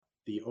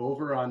the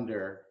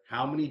over-under,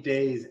 how many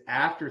days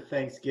after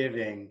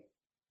Thanksgiving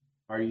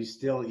are you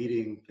still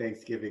eating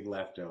Thanksgiving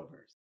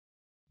leftovers?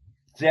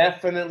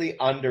 Definitely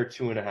under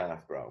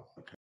 2.5, bro.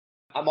 Okay.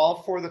 I'm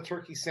all for the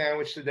turkey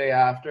sandwich the day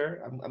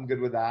after. I'm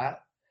good with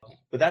that.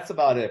 But that's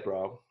about it,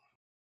 bro.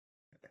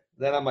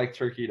 Then I'm like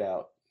turkeyed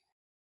out.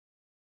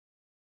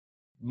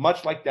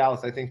 Much like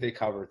Dallas, I think they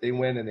cover. They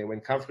win and they win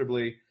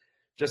comfortably.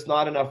 Just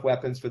not enough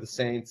weapons for the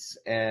Saints.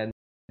 And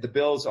the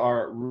Bills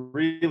are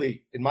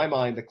really, in my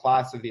mind, the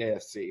class of the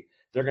AFC.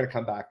 They're going to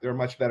come back. They're a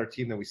much better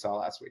team than we saw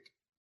last week.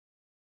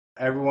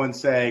 Everyone's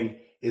saying,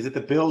 is it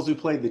the Bills who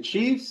played the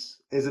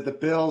Chiefs? Is it the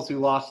Bills who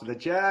lost to the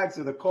Jags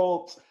or the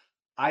Colts?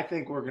 I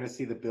think we're going to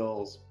see the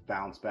Bills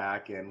bounce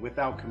back. And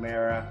without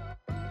Kamara,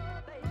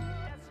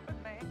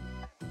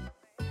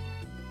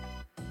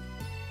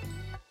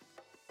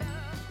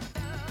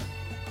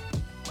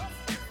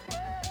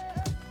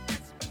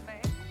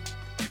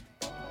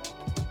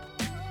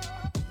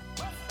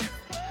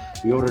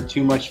 we order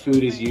too much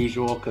food as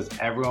usual because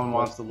everyone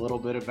wants a little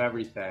bit of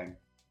everything.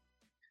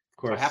 Of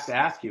course. So I have to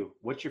ask you,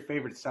 what's your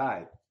favorite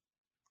side?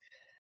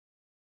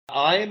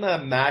 I'm a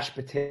mashed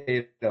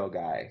potato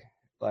guy,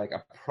 like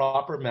a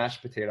proper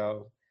mashed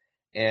potato,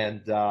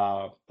 and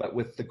but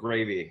with the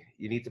gravy.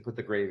 You need to put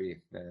the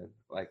gravy, man.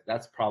 Like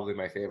that's probably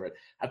my favorite.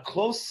 A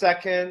close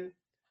second,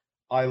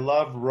 I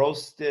love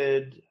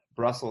roasted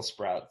Brussels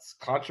sprouts.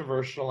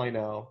 Controversial, I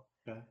know.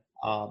 Okay.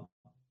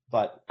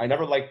 But I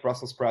never liked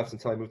Brussels sprouts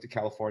until I moved to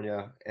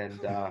California, and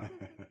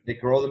they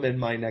grow them in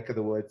my neck of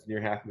the woods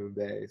near Half Moon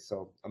Bay.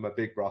 So I'm a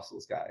big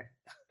Brussels guy.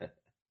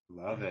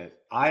 Love it.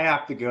 I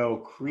have to go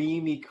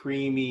creamy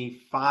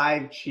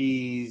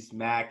 5-cheese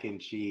mac and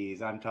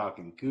cheese. I'm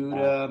talking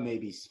Gouda,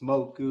 maybe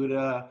smoked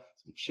Gouda,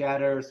 some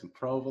cheddar, some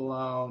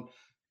provolone,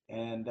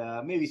 and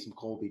maybe some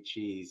Colby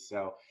cheese.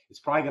 So it's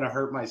probably going to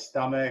hurt my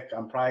stomach.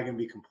 I'm probably going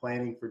to be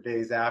complaining for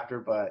days after,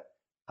 but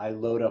I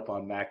load up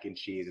on mac and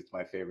cheese. It's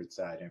my favorite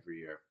side every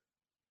year.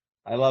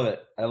 I love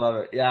it.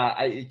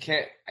 Yeah, you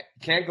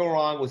can't go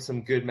wrong with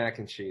some good mac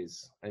and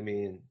cheese. I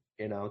mean,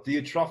 do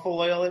you truffle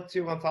oil it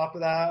too on top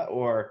of that,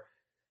 or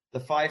the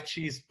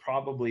 5-cheese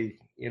probably,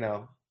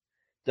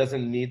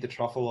 doesn't need the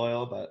truffle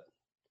oil, but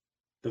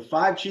the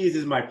 5-cheese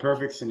is my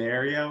perfect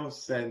scenario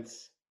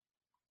since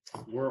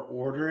we're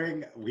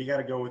ordering. We got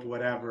to go with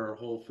whatever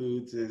Whole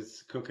Foods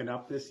is cooking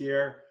up this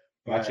year.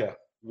 Gotcha.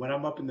 When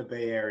I'm up in the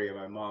Bay Area,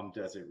 my mom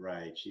does it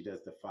right. She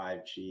does the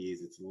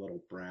 5-cheese. It's a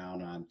little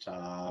brown on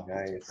top.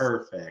 Nice. It's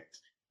perfect.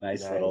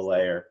 Nice little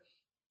layer.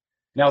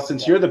 Now,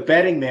 since you're the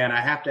betting man,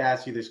 I have to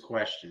ask you this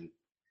question.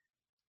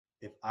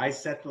 If I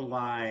set the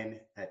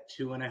line at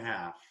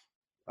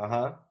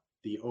 2.5,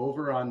 the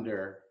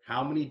over-under,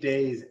 how many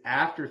days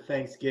after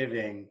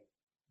Thanksgiving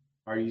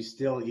are you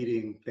still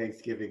eating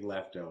Thanksgiving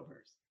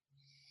leftovers?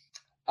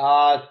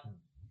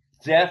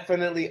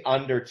 Definitely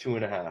under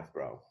 2.5,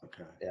 bro.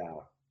 Okay. Yeah.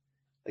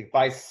 Like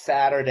by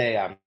Saturday,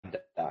 I'm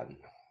done.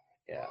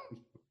 Yeah.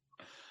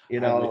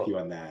 I'm with you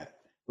on that.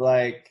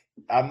 Like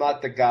I'm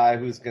not the guy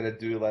who's gonna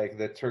do like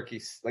the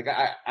turkey. Like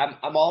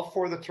I'm all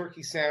for the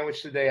turkey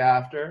sandwich the day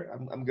after.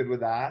 I'm good with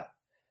that.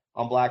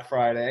 On Black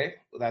Friday,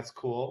 that's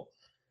cool.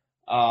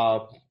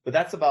 But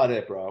that's about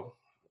it, bro.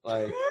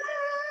 Like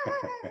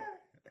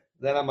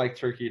then I'm like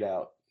turkeyed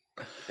out.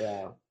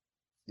 Yeah.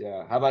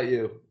 How about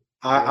you?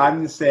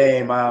 I'm the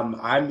same.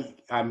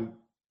 I'm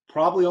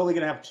probably only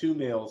gonna have 2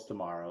 meals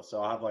tomorrow,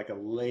 so I'll have like a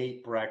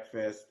late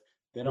breakfast.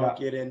 Then I'll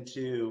get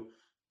into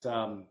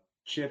some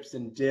chips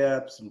and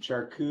dips, some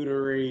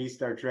charcuterie,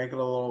 start drinking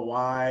a little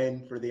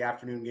wine for the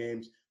afternoon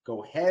games,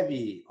 go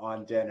heavy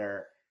on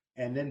dinner,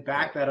 and then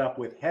back that up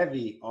with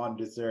heavy on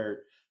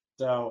dessert.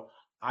 So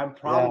I'm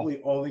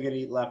probably only going to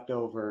eat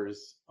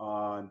leftovers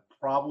on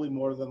probably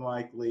more than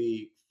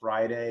likely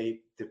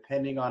Friday,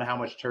 depending on how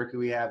much turkey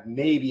we have,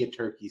 maybe a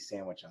turkey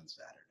sandwich on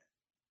Saturday.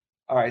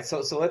 All right,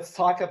 so let's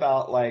talk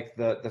about like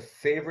the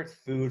favorite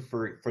food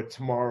for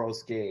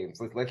tomorrow's games.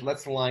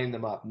 Let's line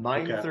them up.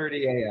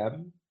 9:30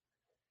 a.m.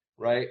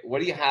 Right? What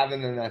are you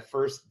having in that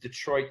first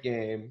Detroit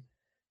game?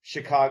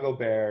 Chicago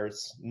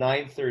Bears,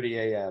 9:30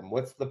 a.m.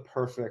 What's the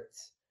perfect,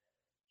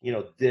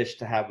 dish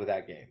to have with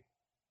that game?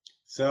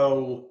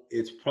 So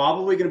it's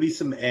probably going to be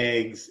some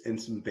eggs and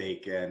some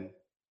bacon.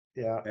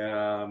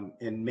 Yeah.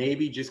 And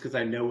maybe just because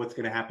I know what's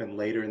going to happen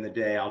later in the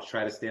day, I'll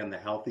try to stay on the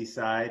healthy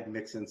side,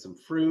 mix in some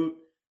fruit.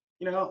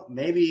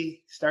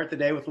 Maybe start the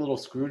day with a little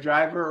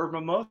screwdriver or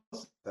mimosa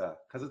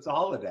because it's a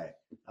holiday.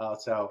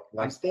 So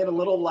I'm staying a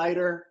little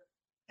lighter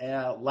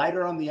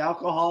on the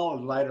alcohol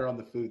and lighter on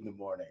the food in the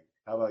morning.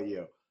 How about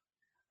you?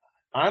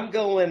 I'm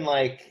going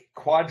like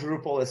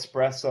quadruple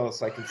espresso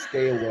so I can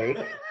stay awake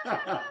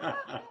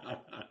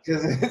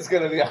because it's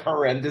going to be a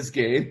horrendous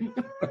game.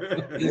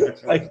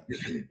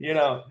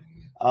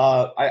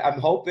 I'm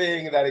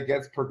hoping that it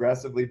gets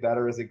progressively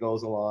better as it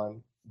goes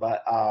along.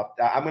 But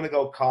I'm going to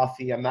go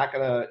coffee. I'm not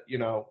going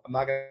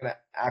to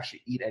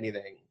actually eat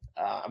anything.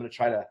 I'm going to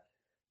try to,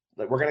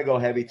 we're going to go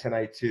heavy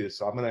tonight too.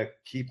 So I'm going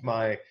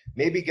to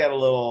maybe get a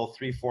little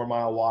 3-4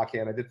 mile walk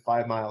in. I did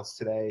 5 miles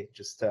today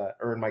just to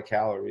earn my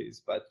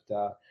calories, but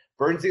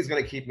Bernsey is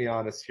going to keep me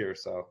honest here.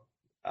 So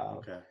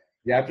Okay.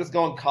 Yeah, I'm just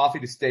going coffee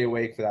to stay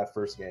awake for that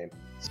first game.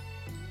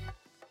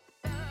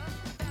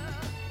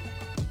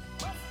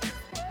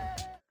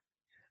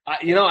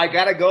 I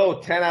got to go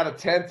 10 out of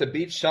 10 to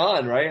beat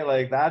Sean, right?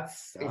 Like,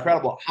 that's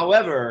incredible.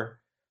 However,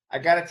 I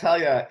got to tell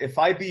you, if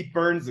I beat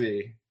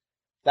Bernsey,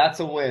 that's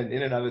a win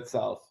in and of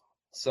itself.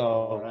 So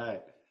All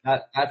right.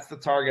 that's the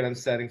target I'm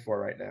setting for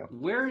right now.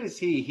 Where is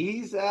he?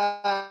 He's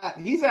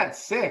at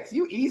 6.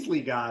 You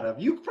easily got him.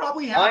 You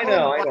probably have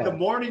him the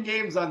morning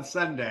games on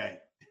Sunday.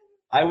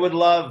 I would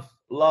love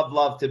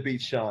to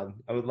beat Sean.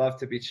 I would love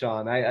to beat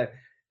Sean. I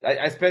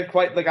spent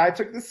quite, like, I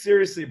took this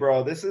seriously,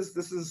 bro. This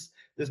is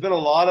there's been a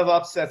lot of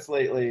upsets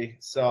lately,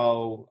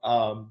 so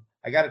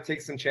I got to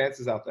take some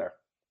chances out there.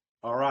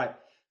 All right.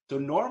 So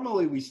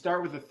normally we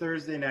start with a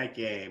Thursday night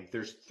game.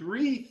 There's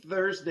 3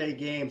 Thursday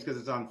games because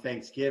it's on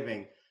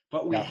Thanksgiving,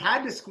 but we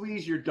had to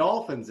squeeze your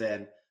Dolphins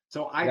in.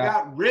 So I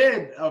got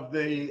rid of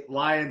the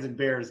Lions and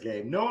Bears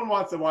game. No one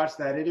wants to watch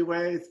that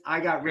anyways. I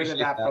got rid of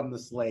that from the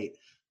slate.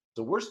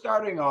 So we're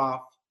starting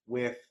off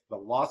with the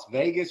Las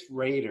Vegas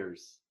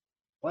Raiders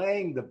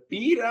playing the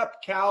beat-up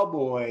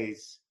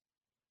Cowboys.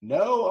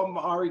 No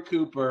Amari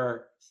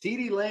Cooper.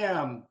 CeeDee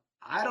Lamb,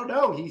 I don't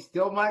know. He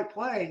still might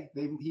play.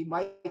 He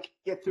might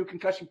get through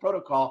concussion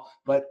protocol,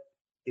 but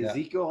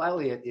Ezekiel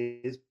Elliott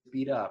is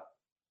beat up.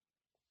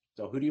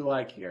 So who do you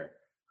like here?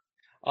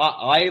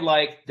 I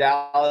like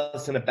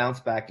Dallas in a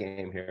bounce-back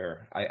game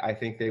here. I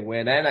think they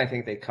win, and I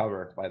think they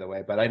cover, by the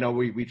way. But I know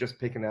we just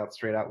picking out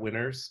straight-out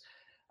winners.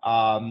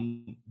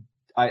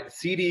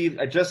 CD,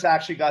 I just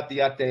actually got the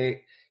update.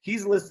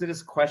 He's listed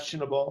as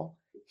questionable.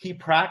 He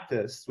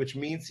practiced, which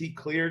means he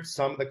cleared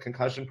some of the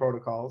concussion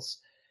protocols,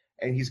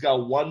 and he's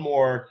got one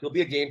more. He'll be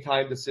a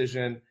game-time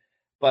decision.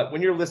 But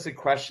when you're listed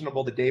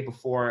questionable the day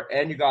before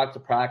and you got to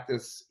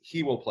practice,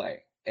 he will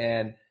play.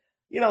 And,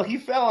 he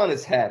fell on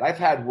his head. I've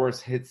had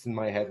worse hits in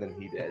my head than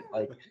he did.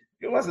 Like,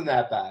 it wasn't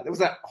that bad. It was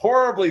a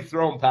horribly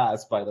thrown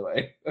pass, by the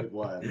way. It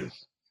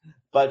was.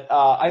 But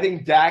I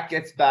think Dak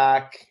gets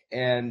back,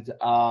 and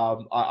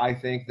I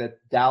think that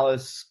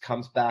Dallas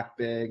comes back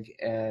big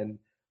and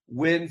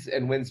wins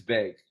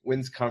big,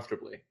 wins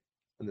comfortably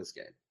in this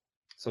game.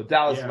 So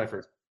Dallas is my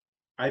first.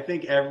 I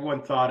think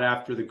everyone thought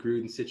after the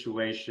Gruden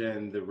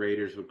situation, the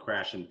Raiders would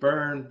crash and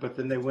burn, but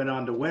then they went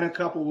on to win a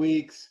couple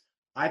weeks.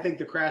 I think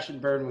the crash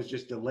and burn was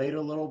just delayed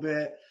a little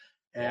bit.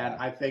 And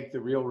I think the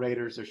real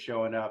Raiders are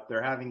showing up.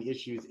 They're having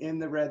issues in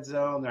the red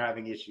zone. They're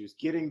having issues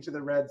getting to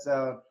the red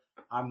zone.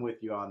 I'm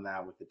with you on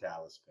that with the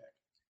Dallas pick.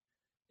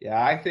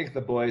 Yeah, I think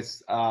the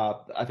boys,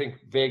 I think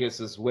Vegas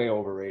is way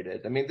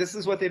overrated. I mean, this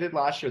is what they did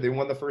last year. They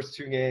won the first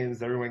 2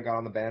 games. Everyone got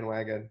on the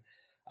bandwagon.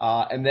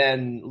 And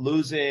then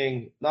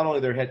losing not only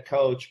their head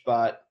coach,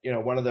 but,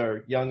 one of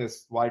their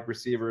youngest wide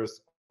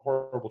receivers,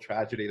 horrible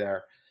tragedy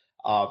there.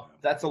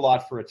 That's a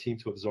lot for a team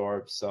to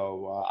absorb.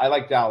 So I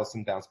like Dallas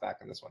and bounce back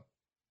on this one.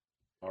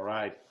 All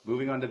right.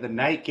 Moving on to the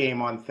night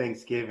game on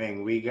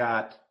Thanksgiving. We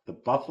got the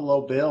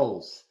Buffalo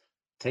Bills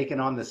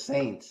taking on the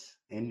Saints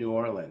in New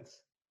Orleans.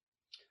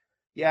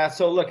 Yeah,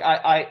 so look,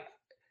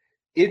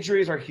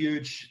 injuries are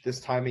huge this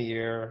time of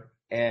year,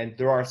 and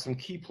there are some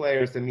key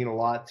players that mean a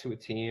lot to a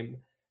team.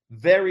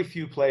 Very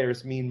few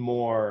players mean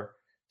more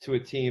to a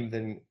team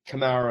than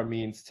Kamara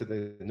means to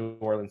the New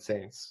Orleans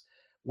Saints.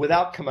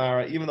 Without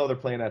Kamara, even though they're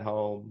playing at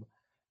home,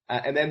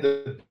 and then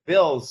the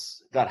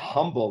Bills got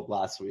humbled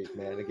last week,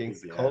 man,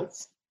 against the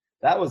Colts.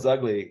 That was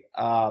ugly.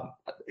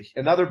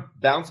 Another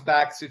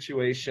bounce-back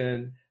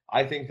situation.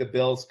 I think the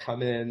Bills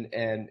come in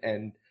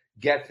and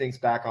get things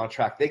back on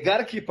track. They got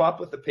to keep up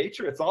with the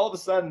Patriots. All of a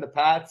sudden, the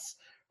Pats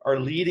are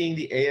leading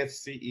the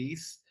AFC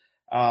East.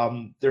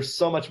 There's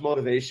so much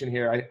motivation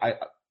here. I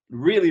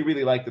really,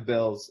 really like the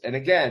Bills. And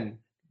again,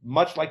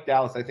 much like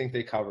Dallas, I think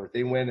they cover.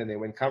 They win, and they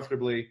win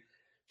comfortably.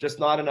 Just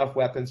not enough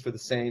weapons for the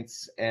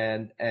Saints.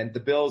 And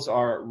the Bills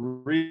are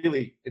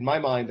really, in my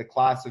mind, the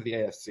class of the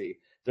AFC.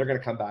 They're going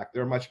to come back.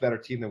 They're a much better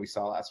team than we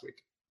saw last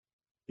week.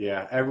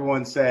 Yeah,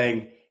 everyone's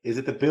saying, is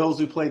it the Bills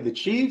who played the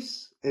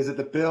Chiefs? Is it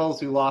the Bills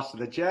who lost to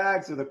the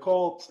Jags or the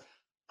Colts?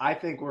 I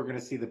think we're going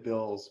to see the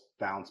Bills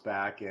bounce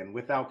back. And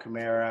without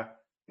Kamara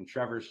and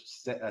Trevor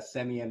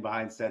Siemian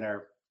behind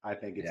center, I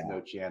think it's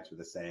no chance for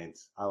the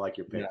Saints. I like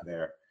your pick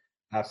there.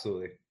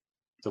 Absolutely.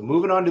 So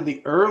moving on to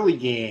the early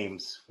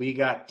games, we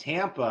got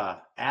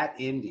Tampa at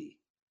Indy.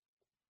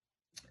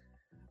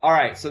 All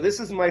right, so this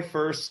is my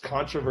first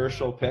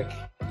controversial pick.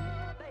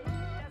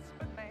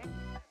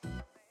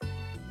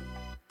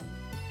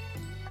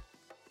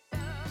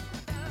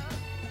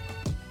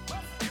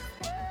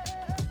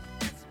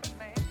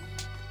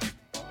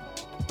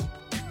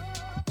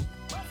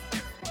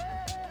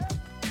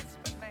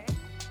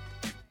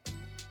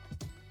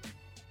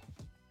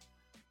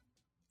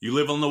 You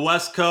live on the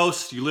West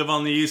Coast, you live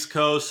on the East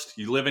Coast,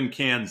 you live in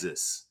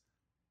Kansas.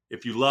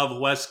 If you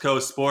love West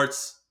Coast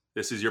sports,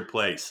 this is your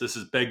place. This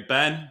is Big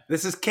Ben.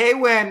 This is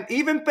K-Win,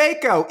 even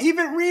Baco,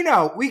 even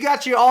Reno. We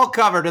got you all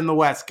covered in the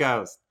West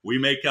Coast. We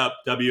make up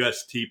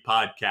WST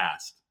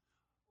Podcast.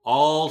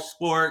 All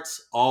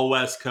sports, all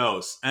West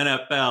Coast.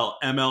 NFL,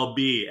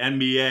 MLB,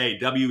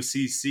 NBA,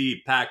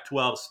 WCC,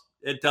 Pac-12.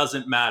 It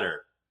doesn't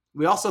matter.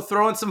 We also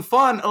throw in some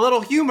fun, a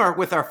little humor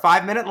with our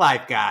 5-minute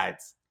life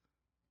guides.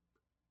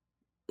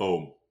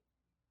 Boom.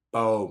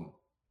 Boom.